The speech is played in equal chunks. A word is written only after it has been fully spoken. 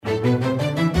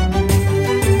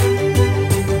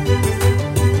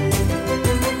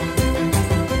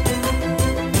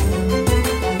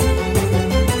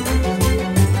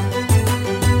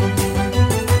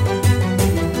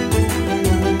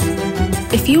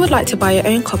would like to buy your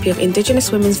own copy of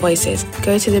Indigenous Women's Voices,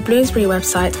 go to the Bloomsbury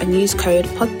website and use code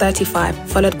POD35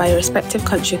 followed by your respective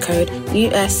country code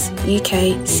US,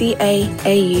 UK, CA,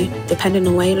 AU, depending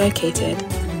on where you're located.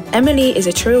 Emily is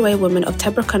a Turrbal woman of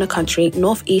Tebracana Country,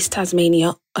 northeast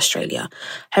Tasmania, Australia.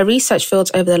 Her research fields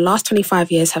over the last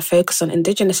 25 years have focused on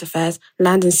Indigenous affairs,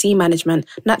 land and sea management,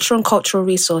 natural and cultural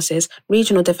resources,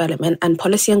 regional development, and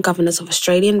policy and governance of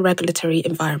Australian regulatory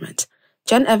environment.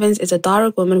 Jen Evans is a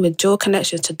Darug woman with dual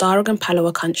connections to Darug and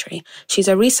Palawa country. She's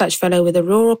a research fellow with the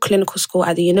Rural Clinical School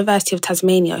at the University of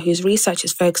Tasmania, whose research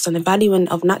is focused on the valuing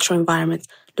of natural environments,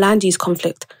 land use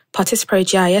conflict, participatory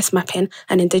GIS mapping,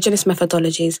 and Indigenous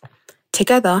methodologies.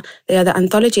 Together, they are the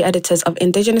anthology editors of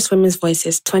Indigenous Women's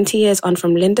Voices, 20 years on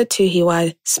from Linda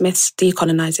Tuhiwai Smith's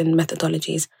Decolonising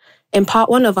Methodologies. In part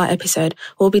one of our episode,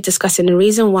 we'll be discussing the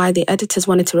reason why the editors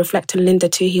wanted to reflect on Linda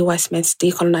Tuhiwai Smith's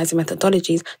Decolonising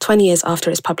Methodologies 20 years after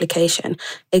its publication,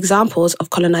 examples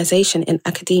of colonisation in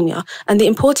academia, and the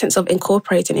importance of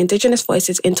incorporating Indigenous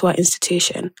voices into our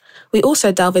institution. We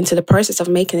also delve into the process of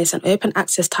making this an open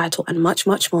access title and much,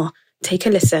 much more. Take a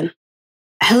listen.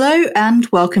 Hello and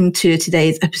welcome to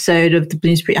today's episode of the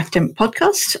Bloomsbury Academic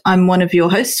Podcast. I'm one of your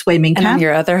hosts, Wei Ming Kam. And I'm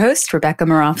your other host, Rebecca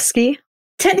Moravsky.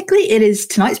 Technically, it is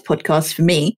tonight's podcast for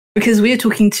me because we are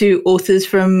talking to authors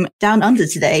from Down Under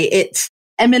today. It's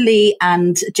Emily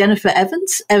and Jennifer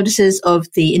Evans, editors of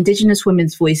the Indigenous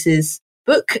Women's Voices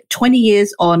book, 20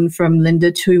 years on from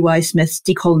Linda Tuhiwai Smith's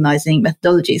Decolonising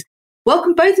Methodologies.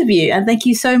 Welcome both of you and thank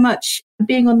you so much for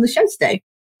being on the show today.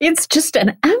 It's just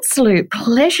an absolute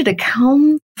pleasure to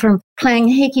come from playing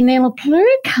Hikineleplu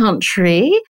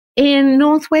country in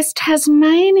northwest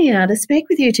Tasmania to speak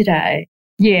with you today.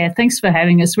 Yeah, thanks for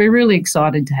having us. We're really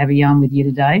excited to have a yarn with you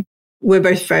today. We're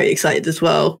both very excited as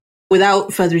well.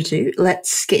 Without further ado,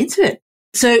 let's get into it.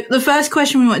 So the first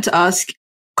question we want to ask,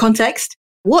 context,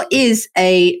 what is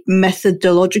a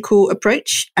methodological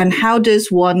approach and how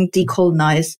does one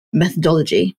decolonize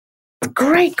methodology?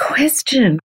 Great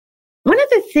question. One of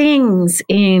the things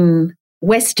in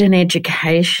Western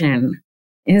education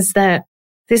is that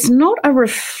there's not a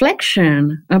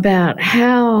reflection about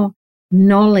how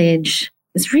knowledge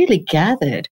is really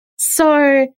gathered.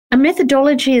 So a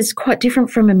methodology is quite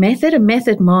different from a method. A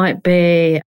method might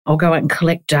be, I'll go out and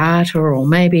collect data, or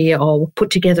maybe I'll put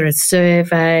together a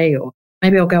survey, or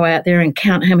maybe I'll go out there and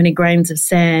count how many grains of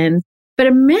sand. But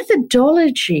a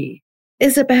methodology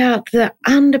is about the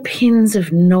underpins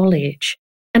of knowledge.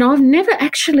 And I've never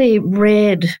actually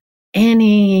read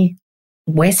any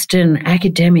Western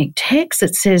academic text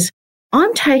that says,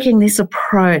 I'm taking this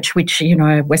approach, which,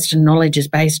 Western knowledge is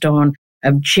based on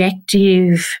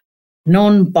objective,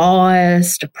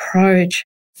 non-biased approach,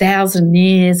 1,000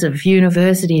 years of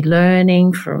university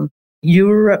learning from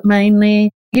Europe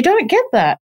mainly. You don't get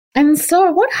that. And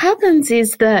so what happens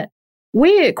is that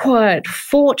we're quite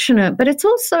fortunate, but it's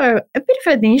also a bit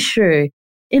of an issue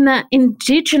in that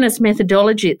Indigenous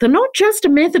methodology. They're not just a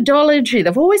methodology.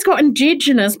 They've always got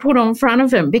Indigenous put on front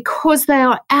of them because they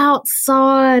are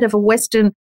outside of a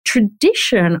Western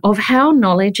tradition of how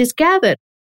knowledge is gathered.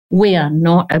 We are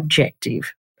not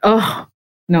objective. Oh,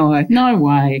 no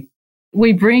way.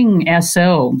 We bring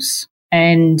ourselves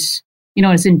and,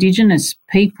 as Indigenous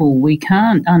people, we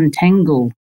can't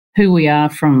untangle who we are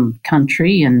from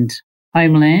country and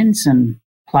homelands and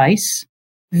place,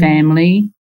 family,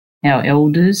 our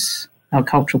elders, our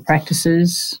cultural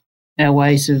practices, our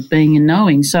ways of being and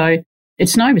knowing. So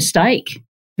it's no mistake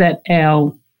that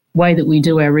our way that we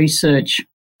do our research,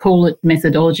 call it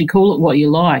methodology, call it what you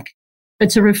like,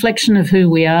 it's a reflection of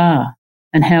who we are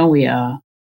and how we are.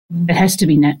 It has to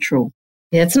be natural.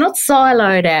 Yeah, it's not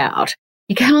siloed out.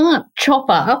 You can't chop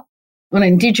up an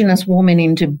Indigenous woman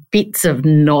into bits of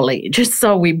knowledge,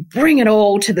 so we bring it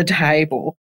all to the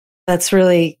table. That's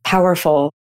really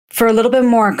powerful. For a little bit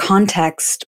more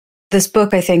context, this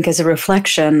book, I think, is a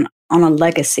reflection on a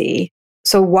legacy.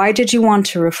 So why did you want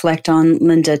to reflect on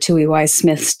Linda Tuhiwai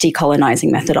Smith's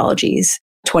Decolonising Methodologies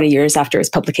 20 years after its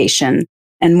publication?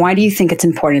 And why do you think it's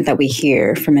important that we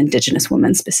hear from Indigenous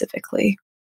women specifically?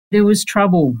 There was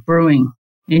trouble brewing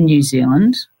in New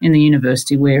Zealand, in the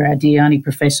university where our Diani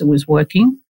professor was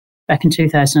working. Back in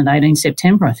 2018,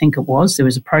 September, I think it was, there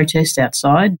was a protest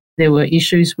outside. There were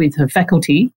issues with her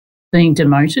faculty being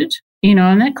demoted,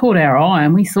 and that caught our eye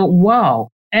and we thought, wow,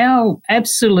 our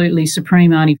absolutely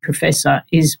supreme Auntie professor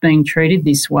is being treated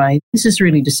this way. This is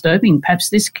really disturbing.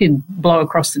 Perhaps this could blow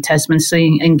across the Tasman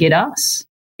Sea and get us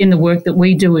in the work that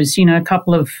we do as, a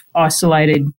couple of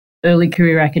isolated early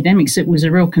career academics. It was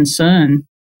a real concern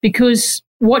because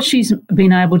what she's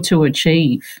been able to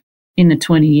achieve in the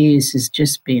 20 years has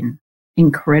just been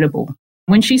incredible.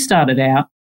 When she started out,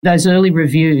 those early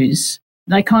reviews,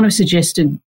 they kind of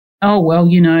suggested, oh, well,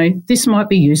 this might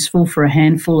be useful for a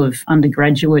handful of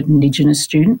undergraduate Indigenous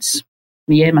students.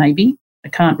 Yeah, maybe. I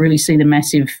can't really see the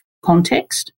massive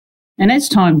context. And as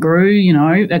time grew,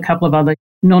 a couple of other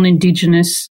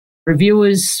non-Indigenous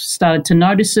reviewers started to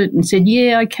notice it and said,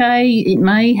 yeah, okay, it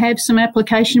may have some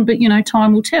application, but,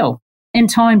 time will tell. And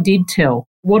time did tell.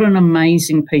 What an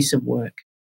amazing piece of work.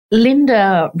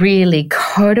 Linda really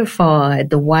codified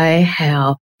the way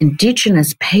how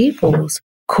Indigenous peoples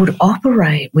could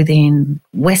operate within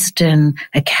Western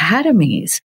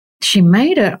academies. She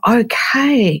made it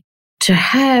okay to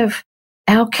have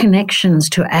our connections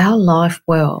to our life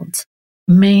worlds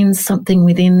means something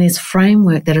within this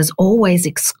framework that has always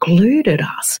excluded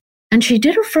us. And she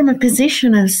did it from a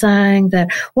position of saying that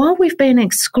while we've been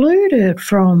excluded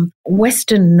from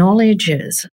Western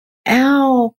knowledges,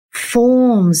 our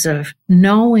forms of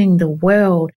knowing the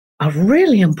world are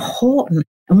really important,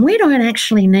 and we don't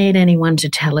actually need anyone to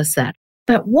tell us that.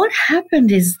 But what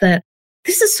happened is that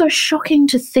this is so shocking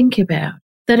to think about,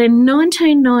 that in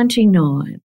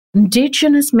 1999,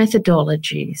 Indigenous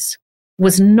methodologies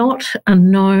was not a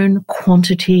known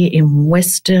quantity in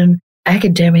Western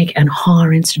academic and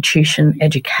higher institution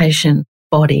education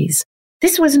bodies.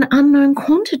 This was an unknown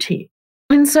quantity.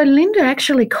 And so Linda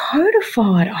actually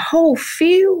codified a whole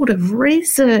field of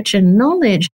research and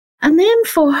knowledge. And then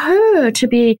for her to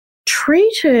be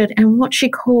treated, and what she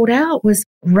called out was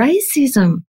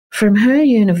racism from her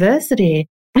university,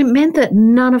 it meant that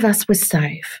none of us were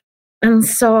safe. And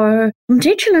so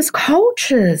Indigenous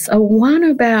cultures are one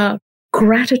about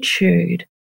gratitude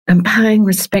and paying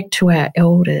respect to our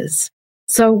elders.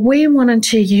 So we wanted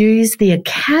to use the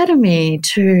academy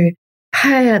to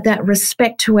pay that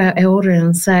respect to our elders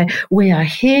and say, we are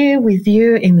here with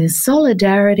you in this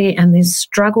solidarity and this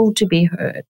struggle to be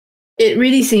heard. It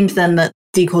really seems then that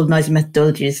decolonizing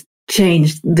methodologies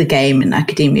changed the game in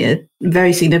academia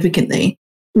very significantly.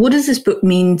 What does this book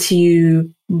mean to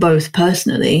you both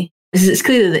personally? Because it's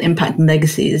clear that the impact and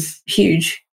legacy is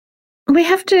huge. We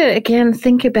have to, again,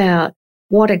 think about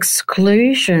what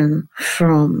exclusion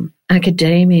from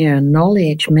academia and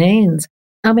knowledge means.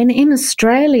 I mean, in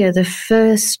Australia, the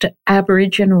first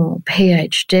Aboriginal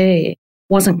PhD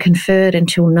wasn't conferred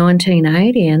until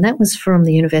 1980, and that was from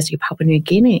the University of Papua New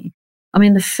Guinea. I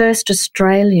mean, the first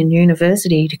Australian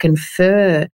university to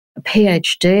confer a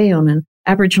PhD on an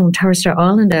Aboriginal and Torres Strait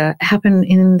Islander happened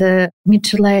in the mid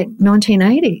to late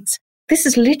 1980s. This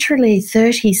is literally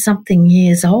 30-something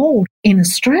years old in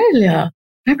Australia.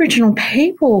 Aboriginal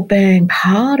people being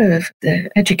part of the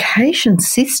education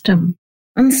system.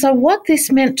 And so what this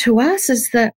meant to us is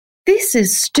that this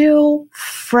is still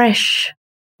fresh,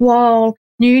 while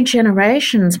new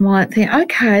generations might think,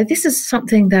 okay, this is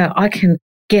something that I can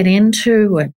get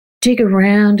into and dig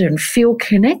around and feel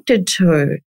connected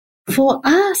to. For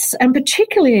us, and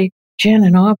particularly Jen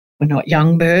and I, we're not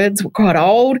young birds, we're quite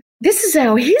old. This is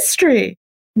our history.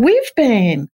 We've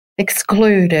been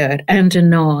excluded and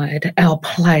denied our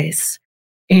place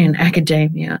in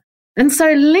academia. And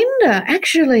so Linda,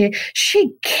 actually,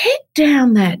 she kicked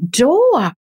down that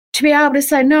door to be able to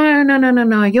say,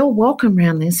 no, you're welcome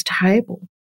around this table.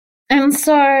 And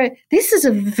so this is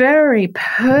a very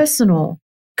personal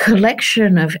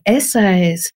collection of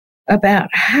essays about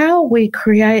how we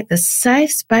create the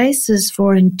safe spaces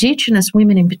for Indigenous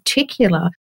women in particular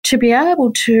to be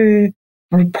able to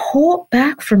report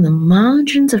back from the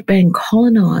margins of being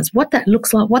colonised, what that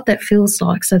looks like, what that feels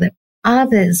like, so that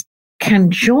others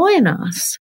can join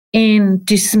us in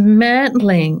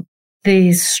dismantling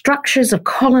these structures of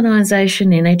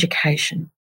colonisation in education.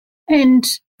 And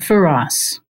for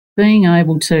us, being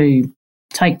able to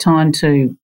take time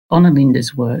to honour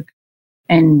Linda's work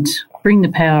and bring the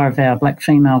power of our Black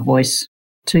female voice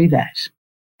to that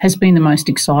has been the most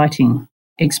exciting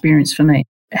experience for me.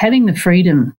 Having the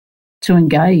freedom to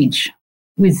engage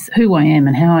with who I am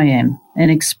and how I am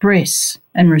and express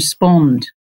and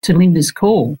respond to Linda's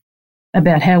call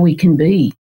about how we can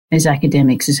be as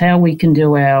academics, as how we can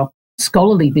do our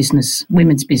scholarly business,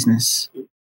 women's business,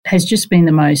 has just been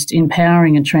the most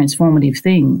empowering and transformative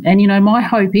thing. And, my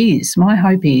hope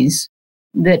is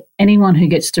that anyone who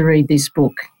gets to read this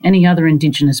book, any other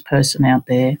Indigenous person out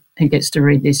there who gets to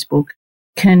read this book,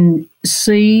 can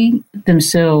see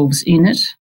themselves in it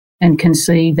and can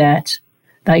see that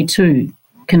they too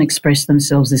can express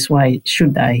themselves this way,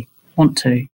 should they want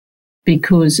to.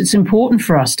 Because it's important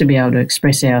for us to be able to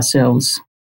express ourselves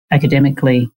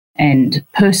academically and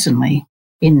personally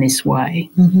in this way.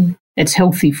 Mm-hmm. It's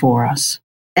healthy for us.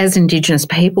 As Indigenous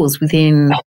peoples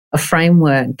within a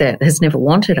framework that has never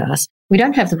wanted us, we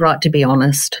don't have the right to be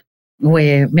honest.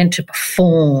 We're meant to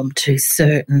perform to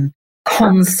certain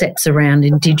concepts around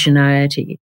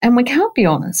indigeneity. And we can't be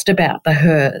honest about the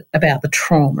hurt, about the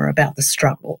trauma, about the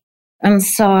struggle. And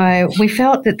so we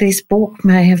felt that this book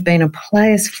may have been a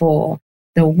place for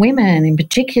the women in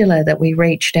particular that we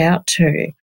reached out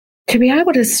to be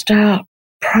able to start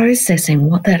processing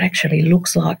what that actually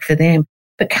looks like for them,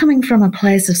 but coming from a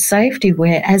place of safety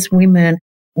where as women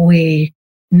we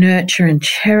nurture and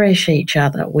cherish each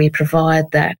other. We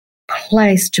provide that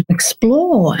place to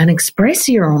explore and express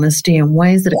your honesty in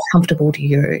ways that are comfortable to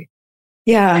you.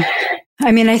 Yeah.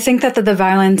 I mean, I think that the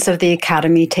violence of the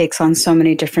academy takes on so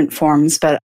many different forms,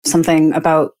 but something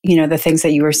about, the things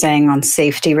that you were saying on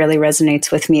safety really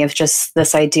resonates with me, of just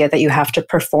this idea that you have to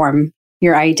perform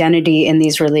your identity in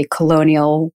these really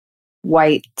colonial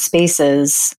white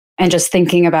spaces. And just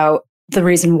thinking about the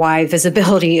reason why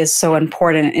visibility is so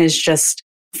important is just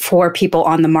for people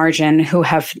on the margin who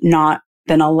have not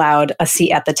been allowed a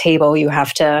seat at the table. You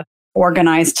have to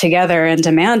organize together and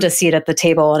demand a seat at the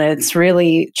table. And it's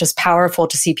really just powerful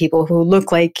to see people who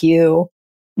look like you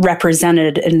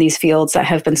represented in these fields that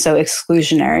have been so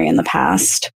exclusionary in the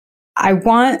past. I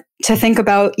want to think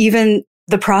about even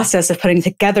the process of putting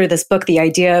together this book, the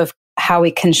idea of how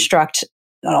we construct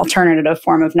an alternative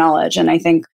form of knowledge. And I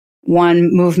think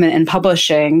one movement in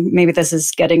publishing, maybe this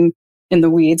is getting in the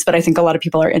weeds, but I think a lot of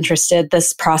people are interested,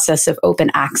 this process of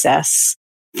open access,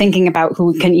 thinking about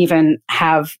who can even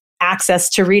have access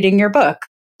to reading your book.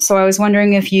 So I was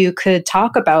wondering if you could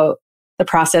talk about the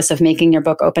process of making your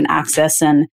book open access,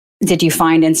 and did you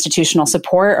find institutional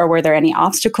support, or were there any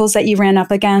obstacles that you ran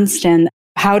up against? And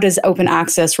how does open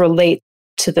access relate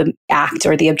to the act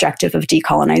or the objective of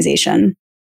decolonization?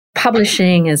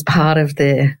 Publishing is part of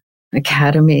the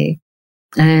academy,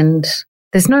 and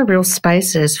there's no real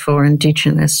spaces for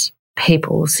Indigenous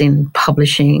peoples in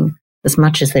publishing as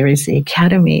much as there is the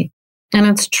academy. And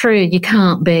it's true, you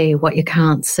can't be what you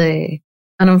can't see.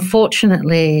 And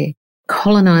unfortunately,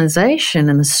 colonisation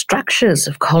and the structures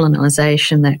of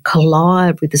colonisation that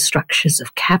collide with the structures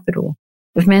of capital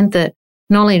have meant that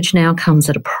knowledge now comes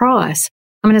at a price.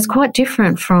 I mean, it's quite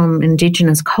different from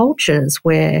Indigenous cultures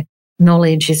where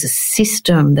knowledge is a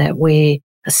system that we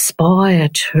aspire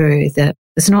to, that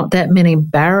there's not that many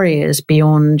barriers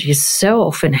beyond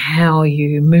yourself and how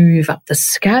you move up the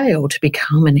scale to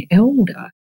become an elder.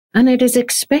 And it is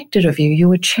expected of you.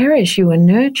 You are cherished, you are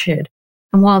nurtured.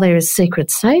 And while there is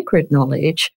secret, sacred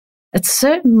knowledge, it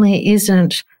certainly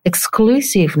isn't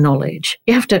exclusive knowledge.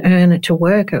 You have to earn it to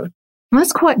work it. And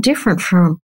that's quite different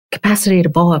from capacity to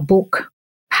buy a book,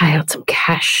 pay out some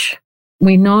cash.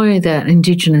 We know that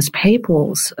Indigenous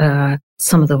peoples are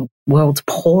some of the world's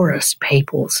poorest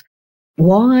peoples.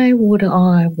 Why would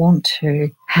I want to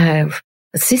have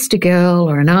a sister girl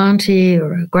or an auntie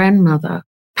or a grandmother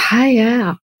pay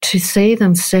out to see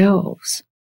themselves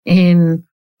in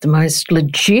the most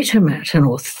legitimate and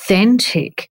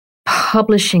authentic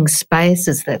publishing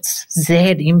spaces? That's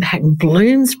Z Impact and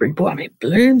Bloomsbury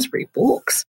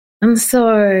Books. And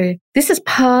so this is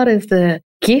part of the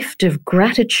gift of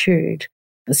gratitude,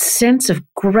 the sense of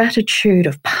gratitude,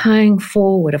 of paying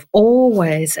forward, of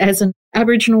always, as an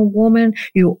Aboriginal woman,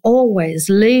 you always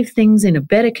leave things in a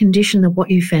better condition than what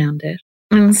you found it.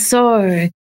 And so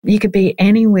you could be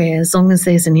anywhere as long as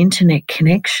there's an internet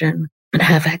connection and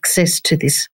have access to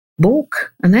this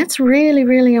book. And that's really,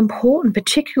 really important,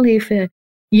 particularly for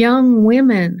young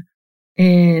women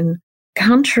in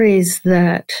countries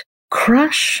that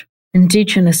crush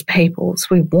Indigenous peoples.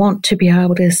 We want to be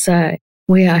able to say,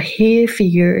 we are here for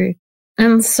you.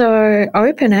 And so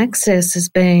open access has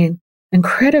been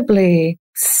incredibly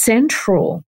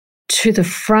central to the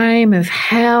frame of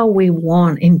how we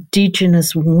want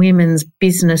Indigenous women's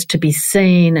business to be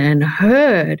seen and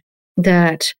heard,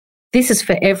 that this is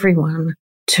for everyone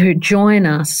to join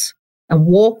us and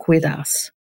walk with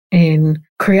us in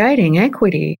creating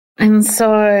equity. And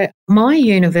so my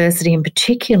university in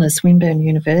particular, Swinburne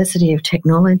University of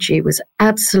Technology, was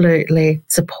absolutely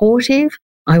supportive.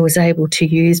 I was able to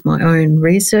use my own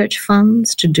research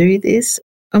funds to do this.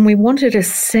 And we wanted a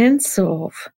sense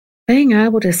of being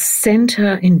able to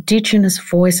centre Indigenous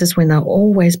voices when they're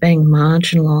always being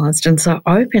marginalised. And so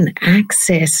open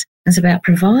access is about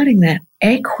providing that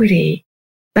equity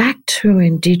back to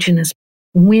Indigenous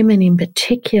women in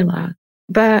particular.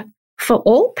 But for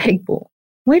all people,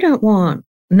 we don't want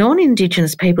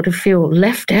non-Indigenous people to feel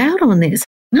left out on this.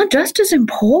 Not just as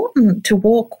important to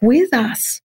walk with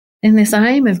us in this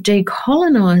aim of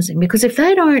decolonising, because if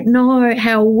they don't know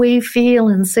how we feel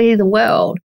and see the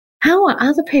world, how are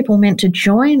other people meant to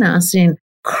join us in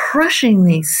crushing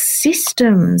these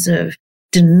systems of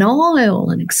denial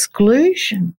and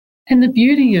exclusion? And the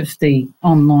beauty of the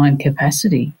online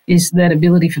capacity is that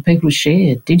ability for people to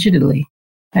share digitally.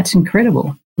 That's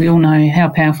incredible. We all know how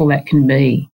powerful that can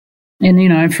be.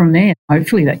 And, from there,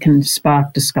 hopefully that can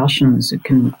spark discussions. It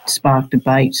can spark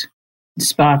debate,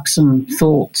 spark some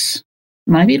thoughts.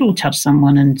 Maybe it'll touch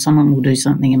someone and someone will do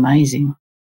something amazing.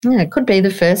 Yeah, it could be the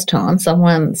first time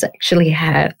someone's actually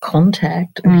had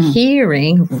contact of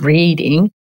hearing,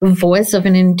 reading the voice of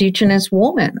an Indigenous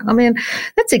woman. I mean,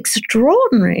 that's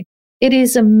extraordinary. It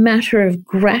is a matter of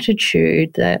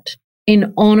gratitude that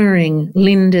in honouring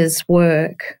Linda's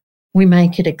work, we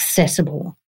make it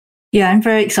accessible. Yeah, I'm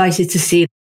very excited to see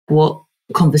what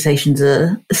conversations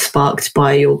are sparked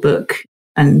by your book,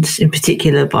 and in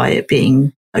particular by it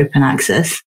being open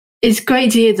access. It's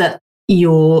great to hear that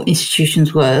your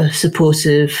institutions were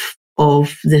supportive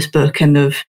of this book and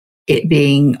of it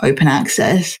being open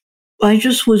access. I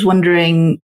just was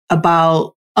wondering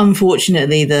about,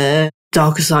 unfortunately, the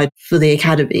darker side for the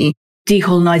Academy.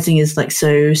 Decolonizing is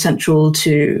so central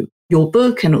to your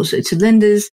book and also to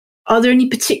Linda's. Are there any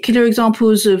particular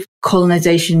examples of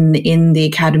colonization in the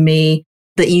Academy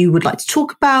that you would like to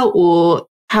talk about, or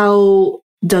how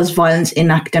does violence in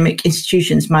academic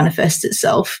institutions manifest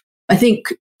itself? I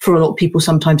think for a lot of people,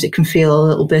 sometimes it can feel a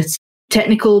little bit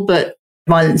technical, but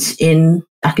violence in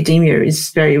academia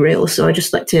is very real. So I'd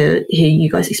just like to hear you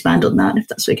guys expand on that, if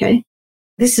that's okay.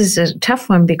 This is a tough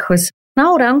one because an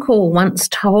old uncle once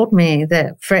told me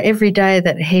that for every day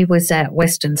that he was at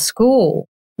Western School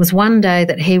was one day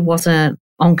that he wasn't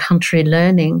on country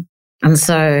learning. And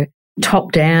so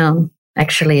top down,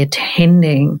 actually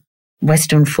attending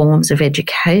Western forms of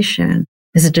education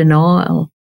is a denial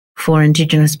for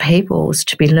Indigenous peoples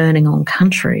to be learning on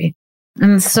country.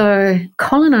 And so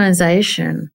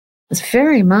colonisation is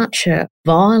very much a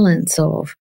violence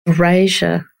of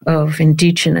erasure of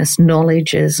Indigenous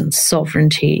knowledges and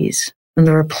sovereignties and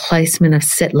the replacement of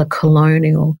settler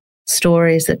colonial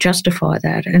stories that justify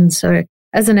that. And so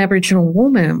as an Aboriginal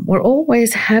woman, we're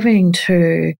always having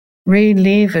to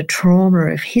relive a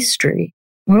trauma of history.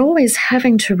 We're always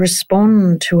having to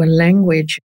respond to a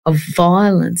language of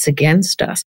violence against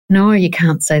us. No, you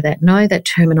can't say that. No, that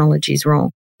terminology is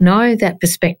wrong. No, that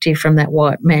perspective from that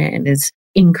white man is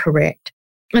incorrect.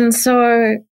 And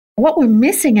so what we're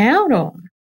missing out on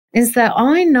is that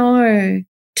I know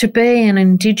to be an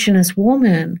Indigenous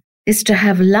woman is to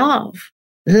have love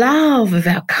of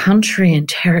our country and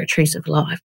territories of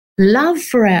life, love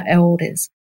for our elders,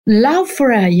 love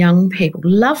for our young people,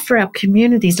 love for our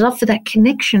communities, love for that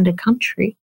connection to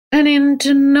country. And in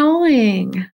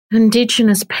denying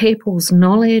Indigenous people's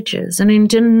knowledges and in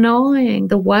denying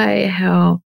the way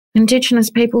how Indigenous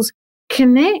peoples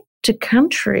connect to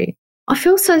country, I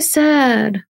feel so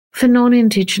sad for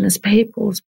non-Indigenous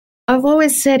peoples. I've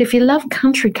always said, if you love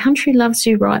country, country loves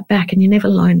you right back and you're never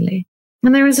lonely.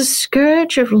 And there is a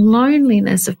scourge of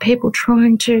loneliness of people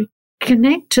trying to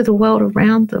connect to the world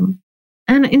around them.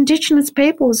 And Indigenous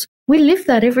peoples, we live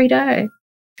that every day.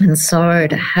 And so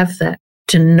to have that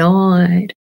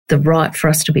denied, the right for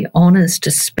us to be honest,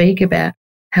 to speak about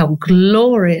how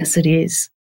glorious it is,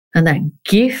 and that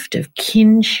gift of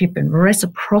kinship and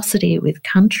reciprocity with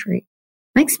country,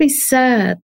 makes me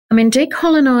sad. I mean,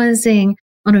 decolonising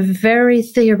on a very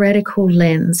theoretical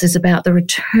lens is about the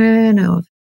return of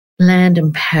land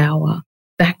and power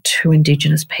back to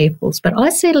Indigenous peoples. But I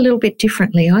see it a little bit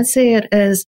differently. I see it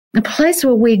as a place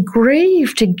where we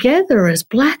grieve together as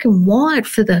black and white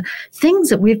for the things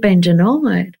that we've been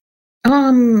denied.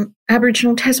 I'm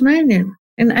Aboriginal Tasmanian.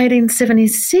 In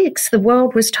 1876, the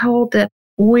world was told that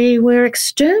we were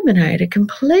exterminated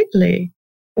completely.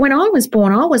 When I was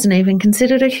born, I wasn't even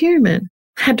considered a human.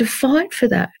 I had to fight for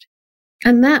that.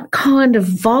 And that kind of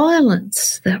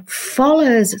violence that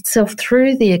follows itself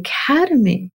through the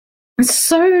Academy is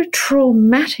so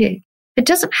traumatic. It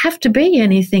doesn't have to be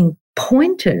anything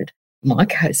pointed. In my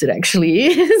case, it actually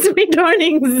is. We don't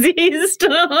exist.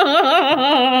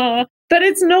 But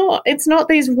it's not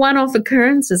these one-off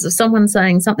occurrences of someone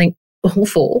saying something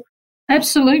awful.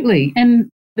 Absolutely. And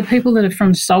the people that are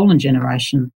from stolen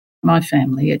generation, my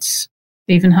family, it's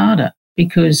even harder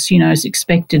because, it's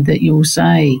expected that you'll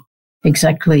say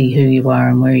exactly who you are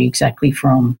and where you're exactly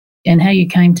from and how you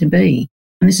came to be.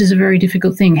 And this is a very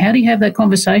difficult thing. How do you have that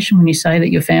conversation when you say that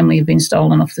your family have been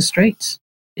stolen off the streets?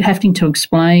 Having to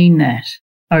explain that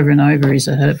over and over is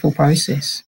a hurtful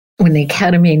process. When the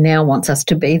Academy now wants us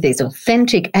to be these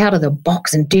authentic,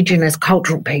 out-of-the-box Indigenous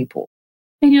cultural people.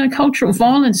 And, cultural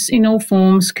violence in all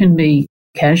forms can be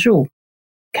casual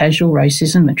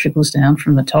racism that trickles down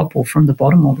from the top or from the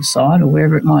bottom or the side or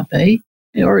wherever it might be.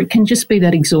 Or it can just be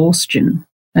that exhaustion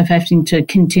of having to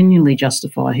continually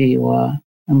justify who you are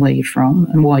and where you're from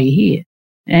and why you're here.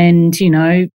 And,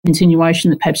 insinuation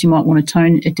that perhaps you might want to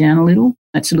tone it down a little.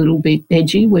 That's a little bit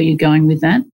edgy where you're going with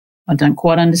that. I don't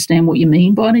quite understand what you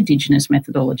mean by an Indigenous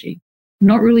methodology. I'm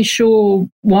not really sure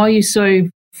why you're so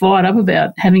fired up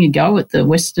about having a go at the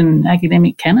Western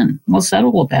academic canon. What's that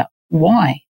all about?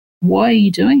 Why? Why are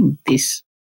you doing this?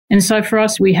 And so for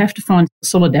us, we have to find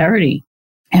solidarity.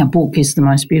 Our book is the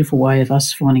most beautiful way of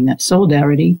us finding that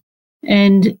solidarity.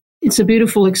 And it's a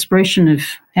beautiful expression of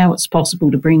how it's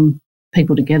possible to bring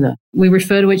people together. We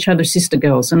refer to each other as sister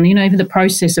girls. And, even the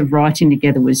process of writing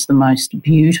together was the most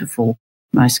beautiful,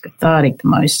 most cathartic, the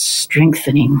most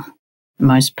strengthening, the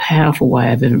most powerful way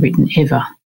I've ever written, ever.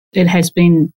 It has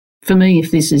been, for me,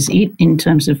 if this is it in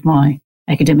terms of my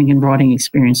academic and writing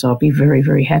experience, I'll be very,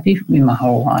 very happy in my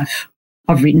whole life.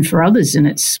 I've written for others and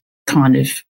it's kind of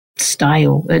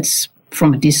stale. It's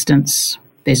from a distance.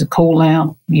 There's a call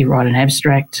out, you write an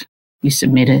abstract, you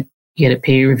submit it, you get it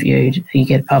peer reviewed, you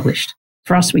get it published.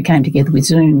 For us, we came together with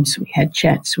Zooms, we had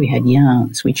chats, we had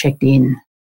yarns, we checked in.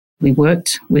 We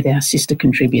worked with our sister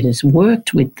contributors,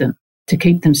 worked with them to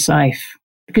keep them safe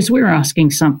because we were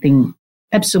asking something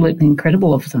absolutely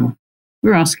incredible of them. We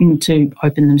were asking them to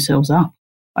open themselves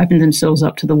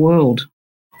up to the world,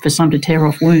 for some to tear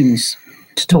off wounds,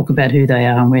 to talk about who they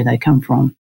are and where they come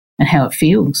from and how it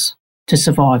feels to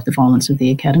survive the violence of the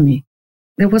academy.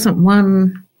 There wasn't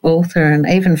one author, and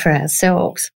even for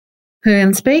ourselves, who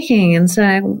in speaking and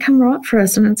saying, come write for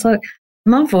us. And it's like,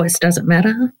 my voice doesn't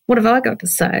matter. What have I got to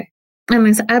say? And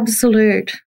this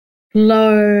absolute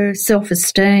low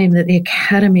self-esteem that the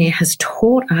Academy has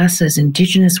taught us as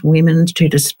Indigenous women to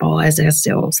despise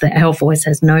ourselves, that our voice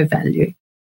has no value.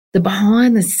 The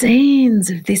behind the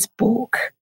scenes of this book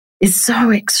is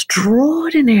so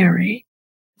extraordinary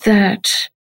that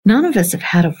none of us have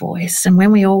had a voice. And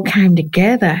when we all came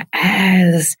together,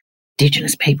 as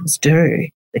Indigenous peoples do,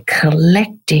 the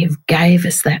collective gave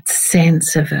us that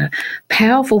sense of a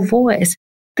powerful voice.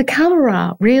 The cover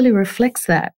art really reflects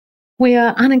that. We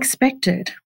are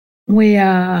unexpected. We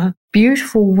are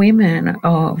beautiful women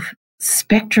of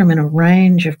spectrum and a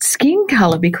range of skin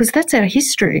colour because that's our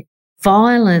history.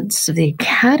 Violence of the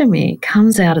Academy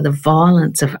comes out of the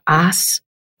violence of us,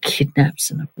 kidnaps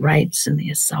and the rapes and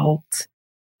the assaults.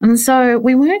 And so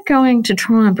we weren't going to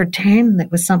try and pretend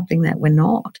that we're something that we're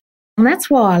not. And that's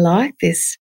why I like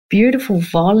this beautiful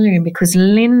volume, because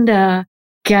Linda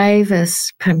gave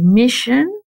us permission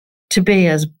to be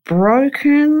as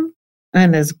broken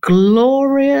and as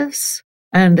glorious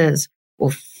and as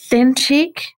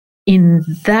authentic in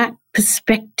that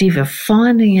perspective of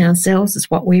finding ourselves as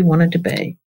what we wanted to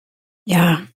be.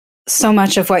 Yeah. So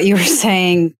much of what you were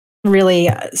saying, really,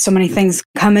 so many things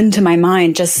come into my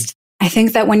mind. Just, I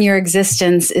think that when your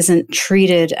existence isn't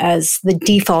treated as the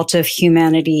default of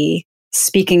humanity,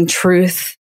 speaking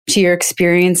truth to your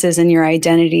experiences and your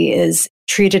identity is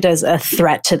treated as a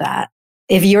threat to that.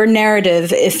 If your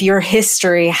narrative, if your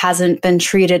history hasn't been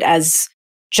treated as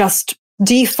just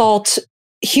default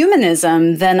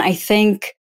humanism, then I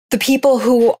think the people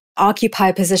who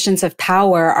occupy positions of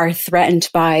power are threatened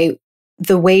by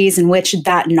the ways in which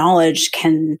that knowledge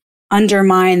can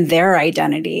undermine their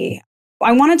identity.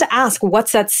 I wanted to ask,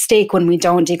 what's at stake when we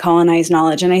don't decolonize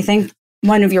knowledge? And I think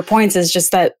one of your points is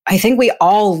just that I think we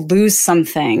all lose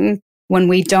something when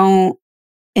we don't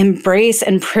embrace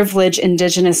and privilege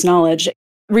Indigenous knowledge.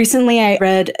 Recently, I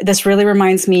read, this really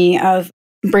reminds me of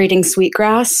Braiding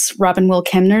Sweetgrass, Robin Will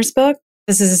Kimner's book.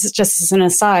 This is just as an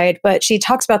aside, but she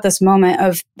talks about this moment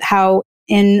of how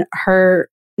in her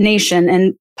nation,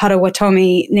 in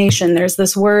Potawatomi Nation, there's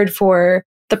this word for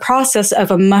the process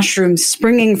of a mushroom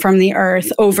springing from the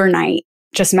earth overnight,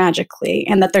 just magically,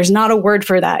 and that there's not a word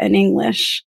for that in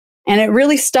English. And it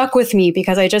really stuck with me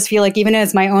because I just feel like even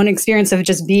as my own experience of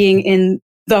just being in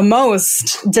the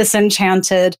most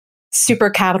disenchanted, super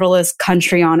capitalist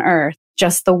country on earth,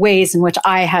 just the ways in which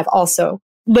I have also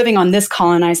living on this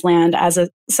colonized land as a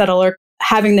settler,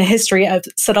 having the history of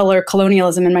settler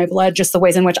colonialism in my blood, just the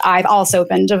ways in which I've also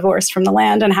been divorced from the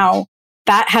land and how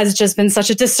that has just been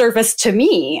such a disservice to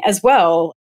me as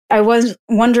well. I was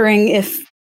wondering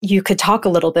if you could talk a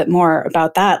little bit more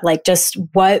about that, like just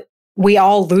what we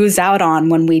all lose out on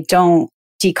when we don't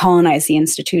decolonize the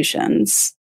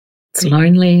institutions. It's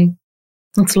lonely.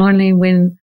 It's lonely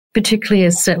when, particularly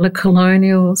as settler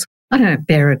colonials, I don't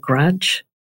bear a grudge.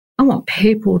 I want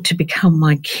people to become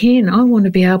my kin. I want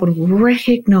to be able to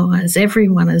recognise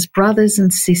everyone as brothers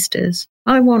and sisters.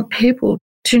 I want people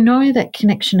to know that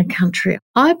connection to country.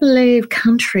 I believe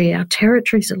country, our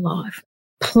territories are alive,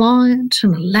 pliant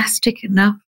and elastic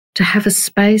enough to have a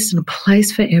space and a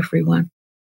place for everyone.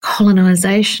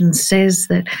 colonisation says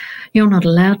that you're not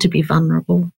allowed to be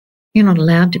vulnerable. You're not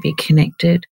allowed to be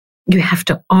connected. You have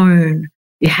to own.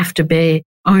 You have to be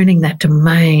owning that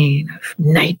domain of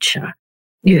nature.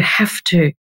 You have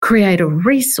to create a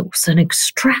resource and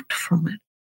extract from it.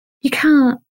 You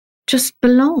can't just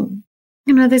belong.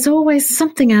 There's always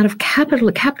something out of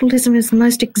capital. Capitalism is the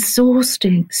most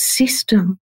exhausting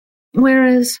system.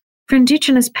 Whereas for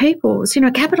Indigenous peoples,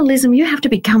 capitalism, you have to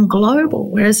become global.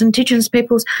 Whereas Indigenous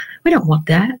peoples, we don't want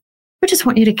that. We just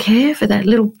want you to care for that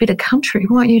little bit of country.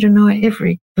 We want you to know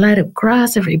every blade of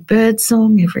grass, every bird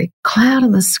song, every cloud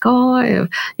in the sky.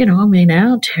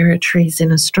 Our territories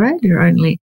in Australia are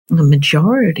only the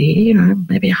majority,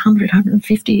 maybe 100,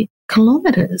 150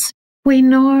 kilometres. We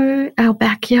know our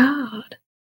backyard.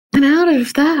 And out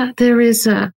of that, there is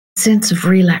a sense of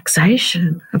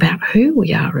relaxation about who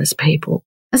we are as people.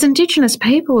 As Indigenous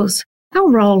peoples, our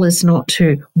role is not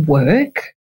to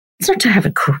work. It's not to have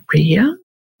a career.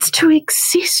 It's to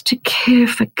exist, to care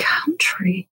for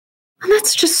country. And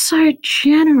that's just so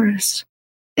generous.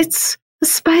 It's the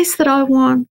space that I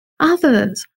want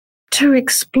others to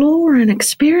explore and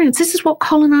experience. This is what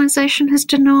colonisation has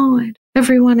denied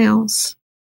everyone else.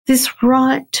 This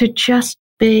right to just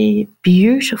be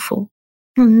beautiful,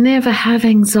 never have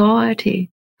anxiety.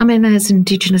 As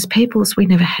Indigenous peoples, we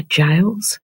never had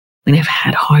jails. We never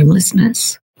had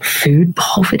homelessness, food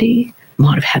poverty.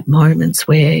 Might have had moments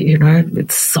where,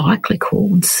 it's cyclical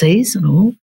and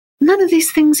seasonal. None of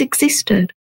these things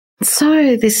existed.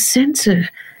 So this sense of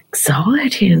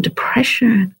anxiety and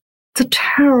depression, it's a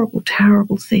terrible,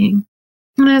 terrible thing.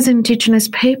 And as Indigenous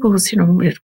peoples,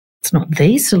 it's not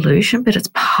the solution, but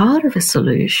it's part of a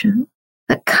solution.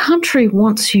 That country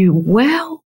wants you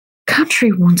well.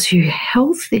 Country wants you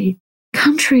healthy.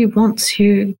 Country wants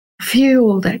you to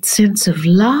feel that sense of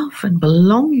love and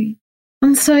belonging.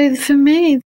 And so for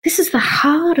me, this is the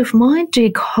heart of my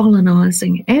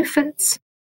decolonising efforts.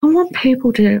 I want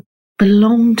people to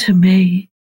belong to me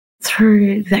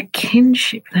through that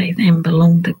kinship. They then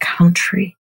belong to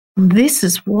country. And this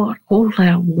is what all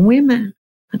our women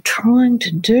are trying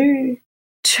to do,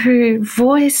 to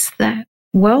voice that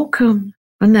welcome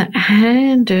and that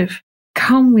hand of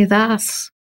come with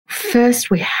us. First,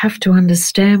 we have to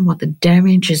understand what the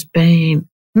damage has been,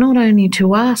 not only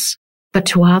to us, but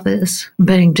to others,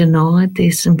 being denied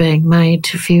this and being made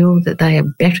to feel that they are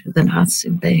better than us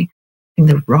and being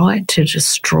the right to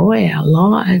destroy our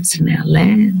lives and our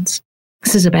lands.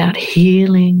 This is about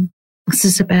healing. This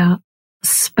is about a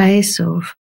space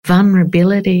of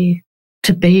vulnerability,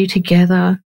 to be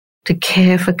together, to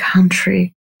care for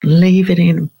country, leave it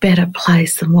in a better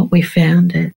place than what we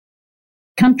found it.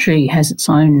 Country has its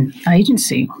own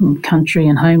agency. Country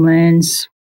and homelands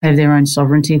have their own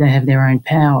sovereignty, they have their own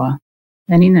power.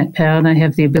 And in that power, they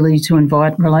have the ability to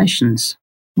invite relations,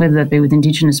 whether that be with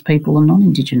Indigenous people or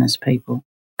non-Indigenous people.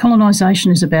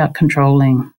 Colonisation is about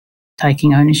controlling,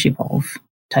 taking ownership of,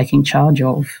 taking charge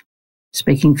of,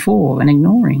 speaking for and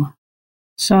ignoring.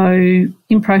 So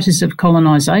in process of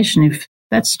colonisation, if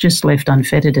that's just left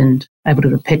unfettered and able to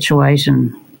perpetuate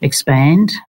and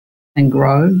expand and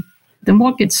grow, then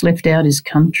what gets left out is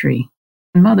country.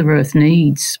 And Mother Earth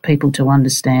needs people to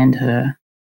understand her.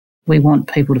 We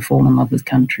want people to fall in love with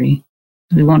country.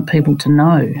 We want people to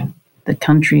know that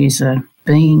country is a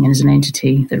being and is an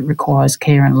entity that requires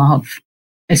care and love.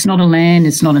 It's not a land,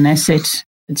 it's not an asset,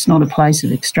 it's not a place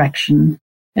of extraction,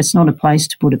 it's not a place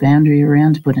to put a boundary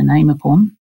around, to put a name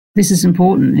upon. This is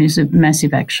important. It is a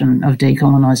massive action of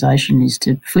decolonisation, is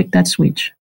to flick that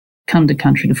switch, come to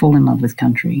country, to fall in love with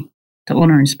country, to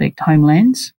honour and respect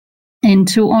homelands, and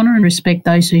to honour and respect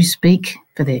those who speak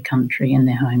for their country and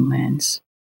their homelands,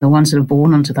 the ones that are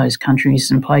born onto those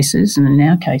countries and places, and in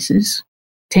our cases,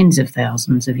 tens of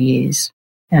thousands of years.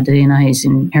 Our DNA is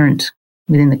inherent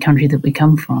within the country that we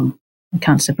come from. We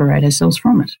can't separate ourselves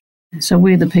from it. So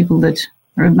we're the people that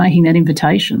are making that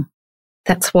invitation.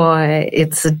 That's why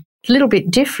it's a little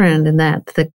bit different in that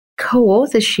the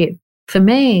co-authorship for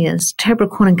me is Deborah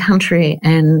Cornyn Country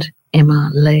and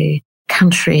Emma Lee.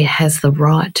 Country has the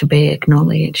right to be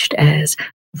acknowledged as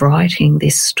writing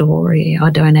this story. I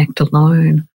don't act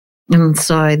alone. And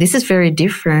so this is very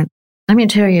different. Let me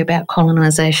tell you about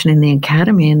colonisation in the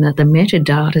academy and that the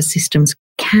metadata systems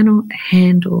cannot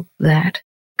handle that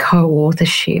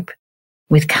co-authorship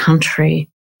with country.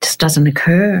 It just doesn't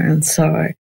occur. And so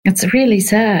it's really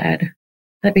sad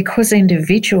that because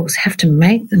individuals have to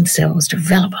make themselves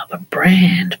develop up a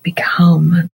brand,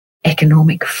 become an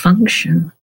economic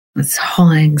function, it's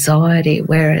high anxiety.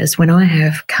 Whereas when I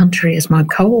have country as my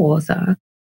co-author,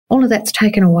 all of that's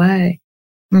taken away.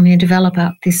 And you develop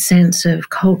up this sense of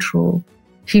cultural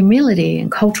humility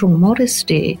and cultural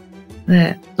modesty,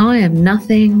 that I am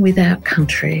nothing without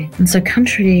country. And so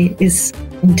country is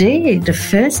indeed the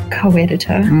first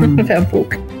co-editor of our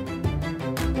book.